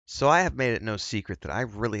So I have made it no secret that I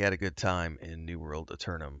really had a good time in New World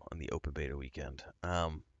Aeternum on the open beta weekend. I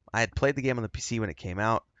had played the game on the PC when it came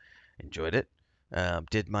out, enjoyed it,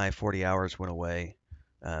 did my 40 hours, went away,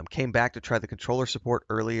 came back to try the controller support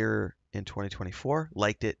earlier in 2024,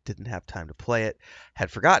 liked it, didn't have time to play it,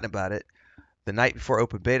 had forgotten about it. The night before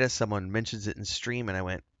open beta, someone mentions it in stream, and I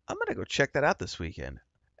went, I'm going to go check that out this weekend.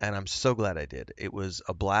 And I'm so glad I did. It was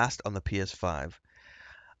a blast on the PS5.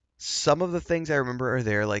 Some of the things I remember are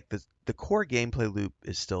there, like the core gameplay loop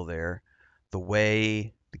is still there. The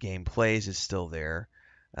way the game plays is still there.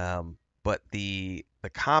 But the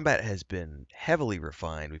combat has been heavily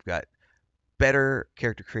refined. We've got better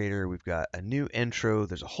character creator. We've got a new intro.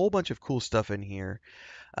 There's a whole bunch of cool stuff in here.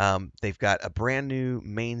 They've got a brand new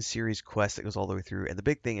main series quest that goes all the way through. And the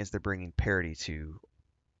big thing is they're bringing parity to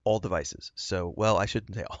all devices. So, well, I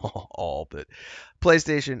shouldn't say all, but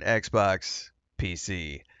PlayStation, Xbox,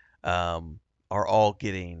 PC are all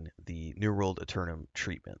getting the New World Aeternum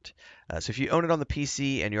treatment. So if you own it on the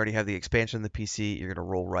PC and you already have the expansion on the PC, you're going to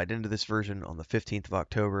roll right into this version on the 15th of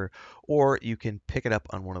October, or you can pick it up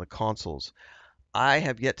on one of the consoles. I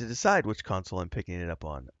have yet to decide which console I'm picking it up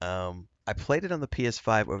on. I played it on the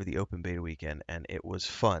PS5 over the open beta weekend, and it was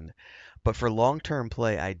fun. But for long-term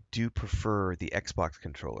play, I do prefer the Xbox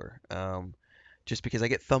controller, just because I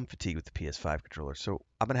get thumb fatigue with the PS5 controller. So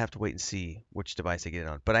I'm gonna have to wait and see which device I get it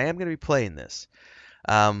on. But I am gonna be playing this.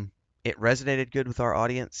 It resonated good with our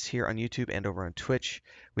audience here on YouTube and over on Twitch.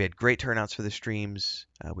 We had great turnouts for the streams.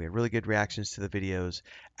 We had really good reactions to the videos.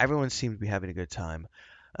 Everyone seemed to be having a good time.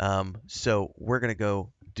 So we're gonna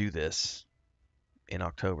go do this in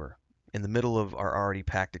October, in the middle of our already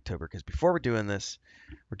packed October. Because before we're doing this,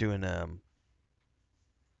 we're doing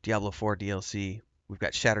Diablo 4 DLC. We've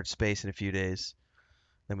got Shattered Space in a few days.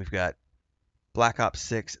 Then we've got Black Ops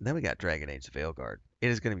 6, and then we got Dragon Age the Veilguard.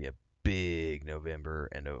 It is going to be a big November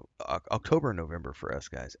and October and November for us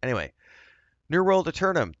guys. Anyway, New World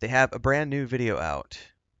Aeternum. They have a brand new video out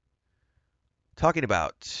talking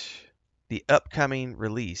about the upcoming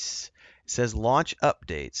release. It says launch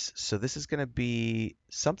updates. So this is going to be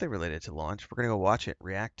something related to launch. We're going to go watch it,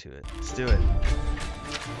 react to it. Let's do it.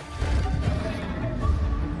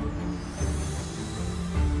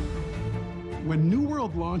 When New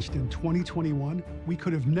World launched in 2021, we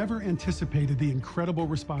could have never anticipated the incredible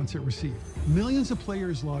response it received. Millions of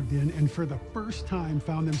players logged in and for the first time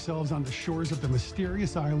found themselves on the shores of the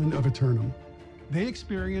mysterious island of Aeternum. They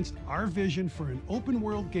experienced our vision for an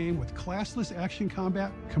open-world game with classless action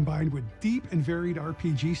combat combined with deep and varied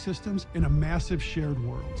RPG systems in a massive shared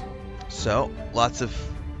world. So, lots of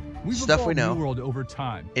We've stuff we know New World over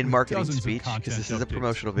time in with marketing dozens of speech, content because this is a updates,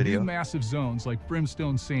 promotional video. New massive zones like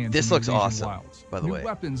Brimstone Sands. This and looks the Invasion awesome, Wilds. by the New way.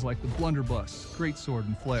 weapons like the Blunderbuss, Greatsword,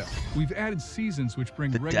 and Flail. We've added seasons which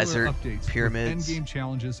bring The regular desert, updates, pyramids, with endgame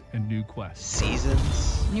challenges, and new quests.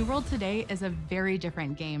 Seasons. New World today is a very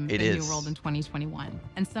different game It than is. New World in 2021,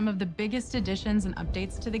 and some of the biggest additions and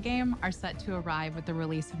updates to the game are set to arrive with the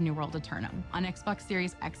release of New World Aeternum on Xbox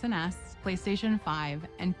Series X and S, PlayStation 5,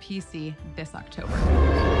 and PC this October.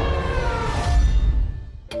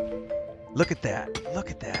 Look at that. Look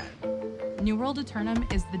at that. New World Aeternum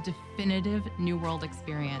is the definitive New World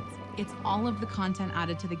experience. It's all of the content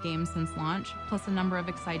added to the game since launch, plus a number of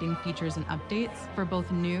exciting features and updates for both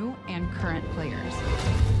new and current players.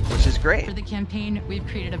 Which is great. For the campaign, we've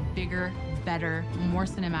created a bigger, better, more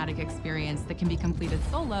cinematic experience that can be completed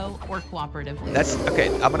solo or cooperatively. That's okay.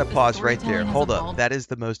 I'm going to pause right there. storytelling has Hold up. evolved. That is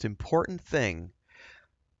the most important thing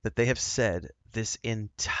that they have said this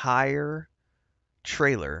entire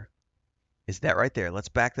trailer. Is that right there? Let's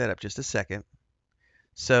back that up just a second.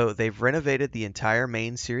 So they've renovated the entire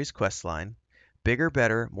main series quest line. Bigger,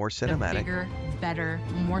 better, more A cinematic. bigger, better,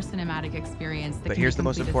 more cinematic experience that But can here's be the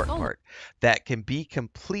most completed important solo. part. That can be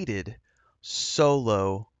completed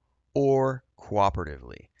solo or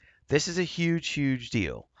cooperatively. This is a huge, huge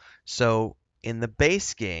deal. So in the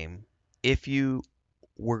base game, if you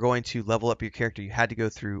were going to level up your character, you had to go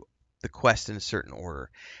through the quest in a certain order.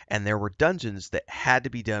 And there were dungeons that had to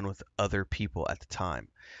be done with other people at the time.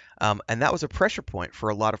 And that was a pressure point for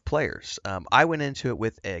a lot of players. I went into it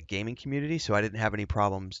with a gaming community, so I didn't have any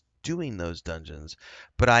problems doing those dungeons.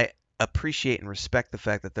 But I appreciate and respect the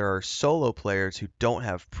fact that there are solo players who don't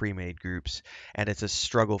have pre-made groups, and it's a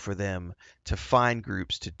struggle for them to find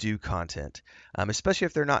groups to do content, especially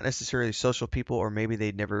if they're not necessarily social people, or maybe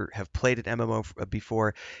they never have played an MMO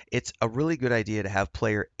before. It's a really good idea to have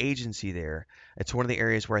player agency there. It's one of the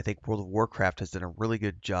areas where I think World of Warcraft has done a really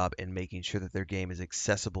good job in making sure that their game is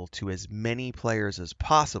accessible to as many players as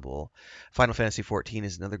possible. Final Fantasy XIV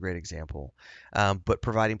is another great example. But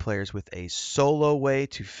providing players with a solo way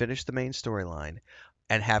to finish the main storyline,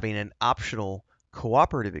 and having an optional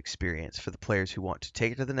cooperative experience for the players who want to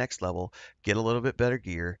take it to the next level, get a little bit better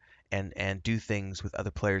gear, and do things with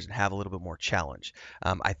other players and have a little bit more challenge.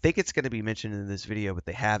 I think it's going to be mentioned in this video, but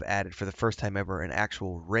they have added for the first time ever an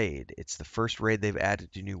actual raid. It's the first raid they've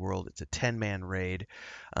added to New World. It's a 10-man raid.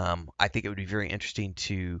 I think it would be very interesting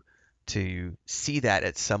to see that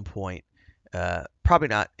at some point. Probably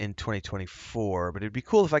not in 2024, but it'd be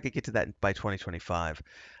cool if I could get to that by 2025.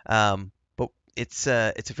 But it's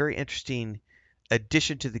a very interesting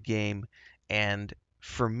addition to the game, and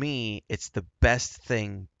for me, it's the best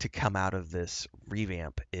thing to come out of this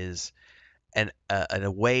revamp is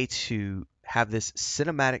a way to have this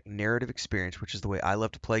cinematic narrative experience, which is the way I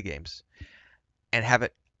love to play games, and have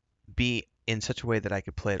it be in such a way that I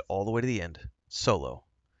could play it all the way to the end solo.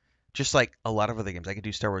 Just like a lot of other games. I could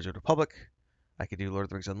do Star Wars: The Old Republic, I could do Lord of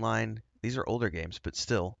the Rings Online. These are older games, but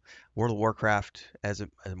still. World of Warcraft, as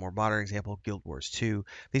a more modern example, Guild Wars 2.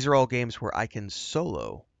 These are all games where I can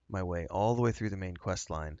solo my way all the way through the main quest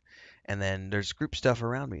line. And then there's group stuff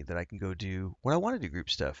around me that I can go do when I want to do group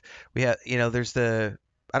stuff. We have, there's I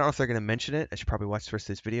don't know if they're going to mention it. I should probably watch the rest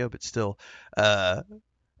of this video, but still,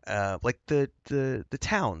 like the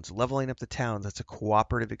towns, leveling up the towns. That's a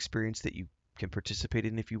cooperative experience that you can participate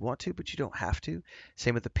in if you want to, but you don't have to.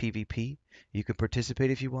 Same with the PvP. You can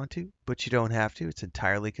participate if you want to, but you don't have to. It's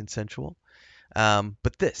entirely consensual.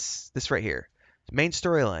 But this right here, main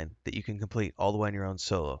storyline that you can complete all the way on your own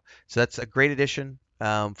solo. So that's a great addition.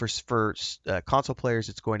 For console players,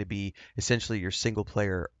 it's going to be essentially your single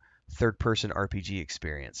player third-person RPG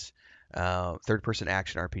experience, third-person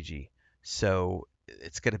action RPG. So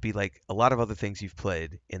it's going to be like a lot of other things you've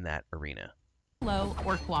played in that arena.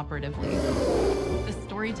 Or cooperatively. The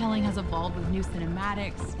storytelling has evolved with new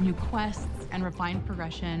cinematics, new quests, and refined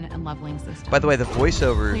progression and leveling systems. By the way, the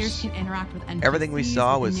voiceovers, players can interact with NPCs, everything we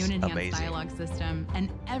saw was with a new and enhanced amazing. dialogue system, and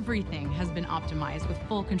everything has been optimized with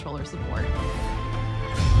full controller support.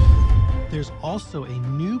 There's also a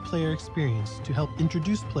new player experience to help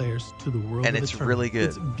introduce players to the world and of it's Aeternum. really good.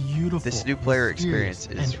 It's beautiful. This new player experience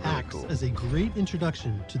is and really acts cool. as a great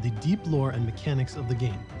introduction to the deep lore and mechanics of the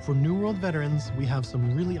game. For New World veterans, we have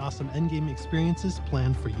some really awesome endgame experiences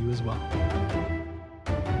planned for you as well.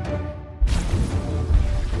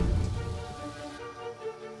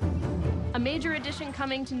 A major addition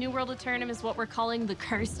coming to New World Aeternum is what we're calling the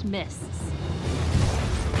Cursed Mists.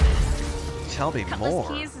 Tell me more. Cutlass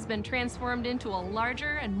Keys has been transformed into a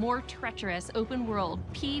larger and more treacherous open world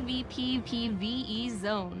PvP PvE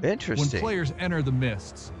zone. When Interesting. players enter the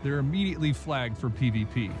mists, they're immediately flagged for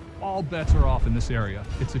PvP. All bets are off in this area.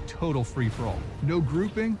 It's a total free-for-all. No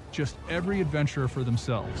grouping, just every adventurer for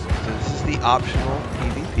themselves. So this is the optional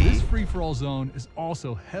PvP. This free-for-all zone is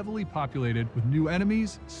also heavily populated with new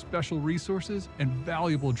enemies, special resources, and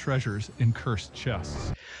valuable treasures in cursed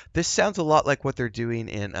chests. This sounds a lot like what they're doing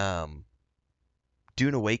in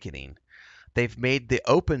Dune Awakening. They've made the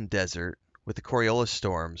open desert with the Coriolis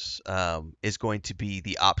storms is going to be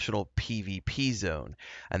the optional PvP zone,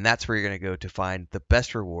 and that's where you're going to go to find the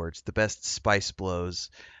best rewards, the best spice blows,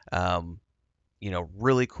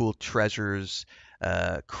 really cool treasures,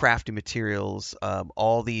 crafting materials,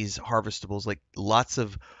 all these harvestables, like lots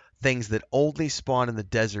of things that only spawn in the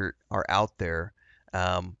desert are out there.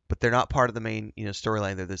 But they're not part of the main,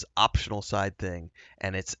 storyline. They're this optional side thing,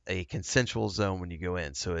 and it's a consensual zone when you go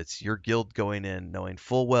in. So it's your guild going in, knowing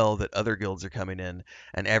full well that other guilds are coming in,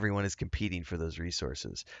 and everyone is competing for those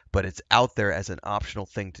resources. But it's out there as an optional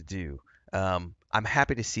thing to do. I'm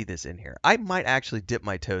happy to see this in here. I might actually dip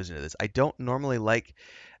my toes into this. I don't normally like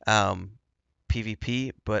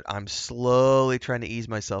PvP, but I'm slowly trying to ease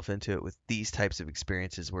myself into it with these types of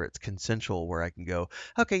experiences where it's consensual, where I can go,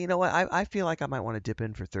 okay, you know what, I feel like I might want to dip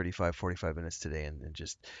in for 35, 45 minutes today and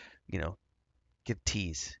just, get a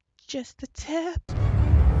tease. Just a tip.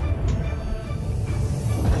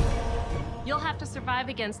 You'll have to survive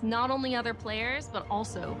against not only other players, but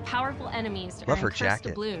also powerful enemies to Love her earn cursed jacket.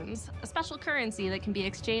 doubloons, a special currency that can be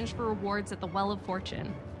exchanged for rewards at the Well of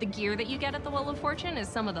Fortune. The gear that you get at the Well of Fortune is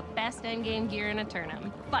some of the best endgame gear in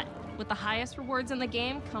Aeternum. But with the highest rewards in the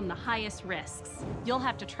game come the highest risks. You'll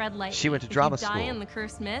have to tread lightly. She went to drama If you die school. in the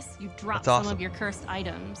Cursed Mist, you drop That's some awesome. of your cursed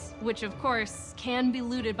items, which of course can be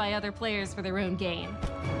looted by other players for their own gain.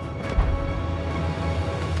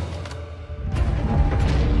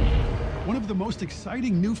 One of the most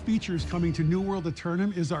exciting new features coming to New World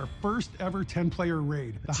Aeternum is our first ever 10-player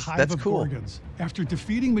raid, the Hive That's of cool. Gorgons. After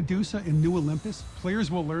defeating Medusa in New Olympus, players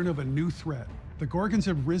will learn of a new threat. The Gorgons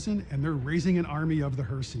have risen and they're raising an army of the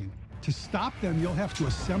Hirsine. To stop them, you'll have to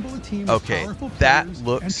assemble a team of Okay, powerful that players,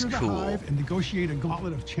 looks enter the cool. Hive, and negotiate a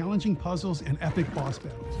gauntlet of challenging puzzles and epic boss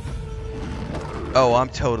battles. Oh, I'm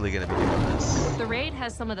totally gonna be doing this. The raid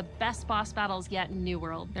has some of the best boss battles yet in New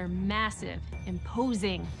World. They're massive,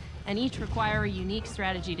 imposing, and each require a unique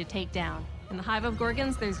strategy to take down. In the Hive of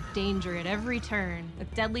Gorgons, there's danger at every turn,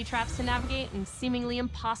 with deadly traps to navigate and seemingly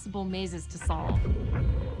impossible mazes to solve.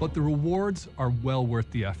 But the rewards are well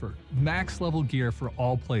worth the effort. Max level gear for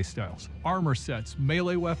all playstyles, armor sets,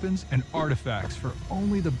 melee weapons, and artifacts for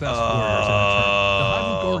only the best warriors in a turn. The Hive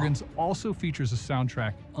of Gorgons also features a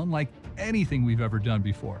soundtrack unlike anything we've ever done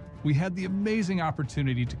before. We had the amazing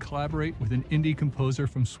opportunity to collaborate with an indie composer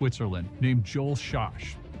from Switzerland named Joel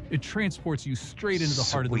Schosch. It transports you straight into the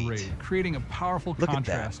heart of the raid, creating a powerful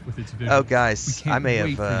contrast with its vision. Oh, guys, we can't I may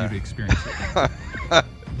wait have. for you to experience it.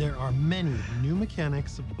 There are many new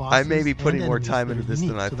mechanics, bosses, I may be putting and more enemies time that into are this than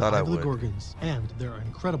unique I to the thought I Hive of the would. Gorgons, and there are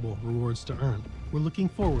incredible rewards to earn. We're looking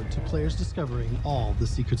forward to players discovering all the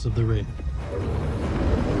secrets of the raid.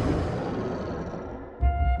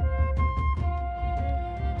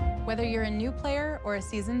 Whether you're a new player or a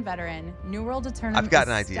seasoned veteran, New World Aeternum I've got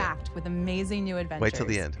an is idea. stacked with amazing new adventures. Wait till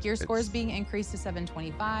the end. Gear scores It's being increased to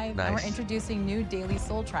 725, and nice. we're introducing new daily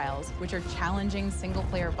soul trials, which are challenging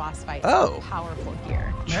single-player boss fights Oh. with powerful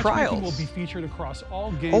gear. Matchmaking Trials. will be featured across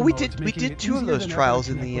all game Oh, we modes, did making it two of easier those than ever trials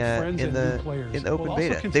to in connect the with friends and new players. in the open We'll also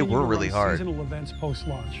beta. They continue were to really run hard. Seasonal events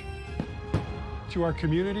post-launch. To our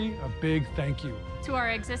community, a big thank you. To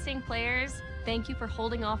our existing players, thank you for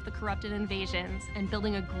holding off the corrupted invasions and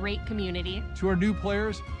building a great community. To our new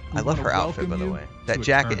players, we I love wanna her outfit, by welcome the you way. to That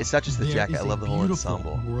jacket. Aeternum. It's not just the There jacket. is I love a the whole beautiful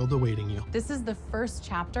ensemble. world awaiting you. This is the first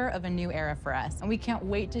chapter of a new era for us, and we can't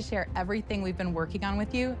wait to share everything we've been working on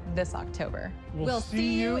with you this October. We'll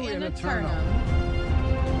see you in Aeternum.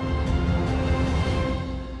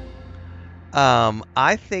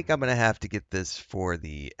 I think I'm gonna have to get this for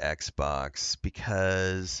the Xbox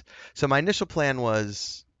because my initial plan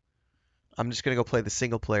was I'm just gonna go play the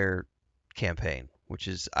single player campaign, which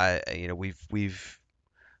is we've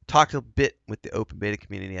talked a bit with the open beta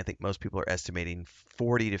community. I think most people are estimating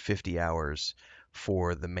 40 to 50 hours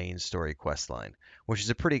for the main story quest line, which is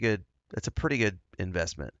a pretty good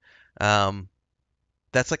investment.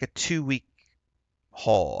 That's like a 2 week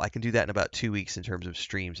haul. I can do that in about 2 weeks in terms of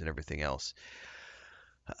streams and everything else.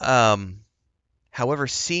 However,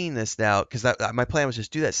 seeing this now, because my plan was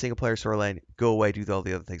just do that single player storyline, go away, do all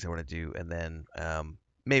the other things I want to do, and then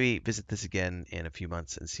maybe visit this again in a few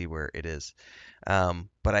months and see where it is.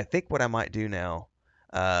 But I think what I might do now,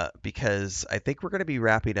 because I think we're going to be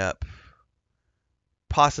wrapping up,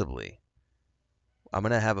 possibly. I'm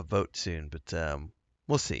going to have a vote soon, but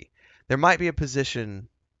we'll see. There might be a position,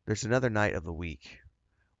 there's another night of the week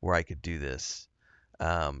where I could do this.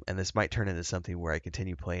 And this might turn into something where I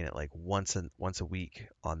continue playing it like once a week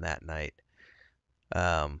on that night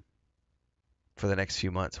for the next few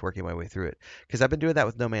months, working my way through it. Because I've been doing that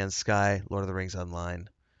with No Man's Sky, Lord of the Rings Online,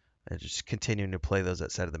 and just continuing to play those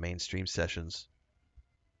outside of the mainstream sessions.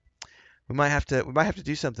 We might have to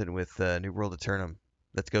do something with New World Aeternum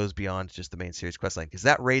that goes beyond just the main series questline, because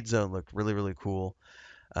that raid zone looked really, really cool.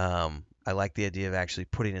 I like the idea of actually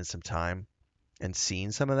putting in some time and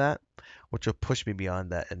seeing some of that, which will push me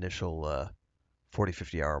beyond that initial 40,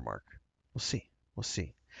 50 hour mark. We'll see. We'll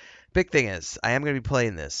see. Big thing is, I am going to be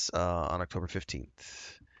playing this on October 15th.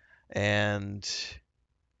 And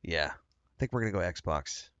yeah, I think we're going to go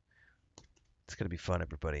Xbox. It's going to be fun,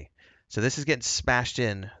 everybody. So this is getting smashed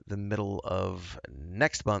in the middle of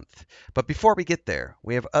next month. But before we get there,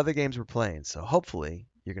 we have other games we're playing. So hopefully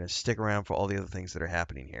you're going to stick around for all the other things that are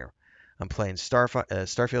happening here. I'm playing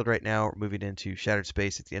Starfield right now. We're moving into Shattered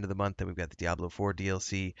Space at the end of the month. Then we've got the Diablo 4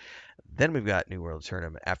 DLC. Then we've got New World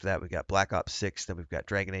Tournament. After that, we've got Black Ops 6. Then we've got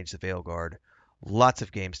Dragon Age: The Veilguard. Lots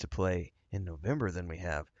of games to play in November. Then we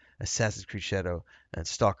have Assassin's Creed Shadow and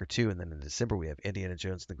Stalker 2. And then in December, we have Indiana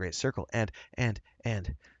Jones and the Great Circle. And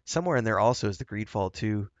somewhere in there also is the Greedfall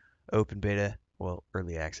 2 open beta. Well,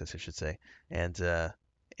 early access, I should say. And Path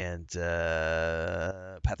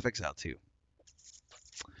of Exile 2.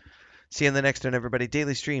 See you in the next one, everybody.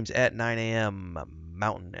 Daily streams at 9 a.m.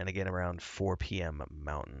 Mountain and again around 4 p.m.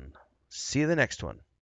 Mountain. See you in the next one.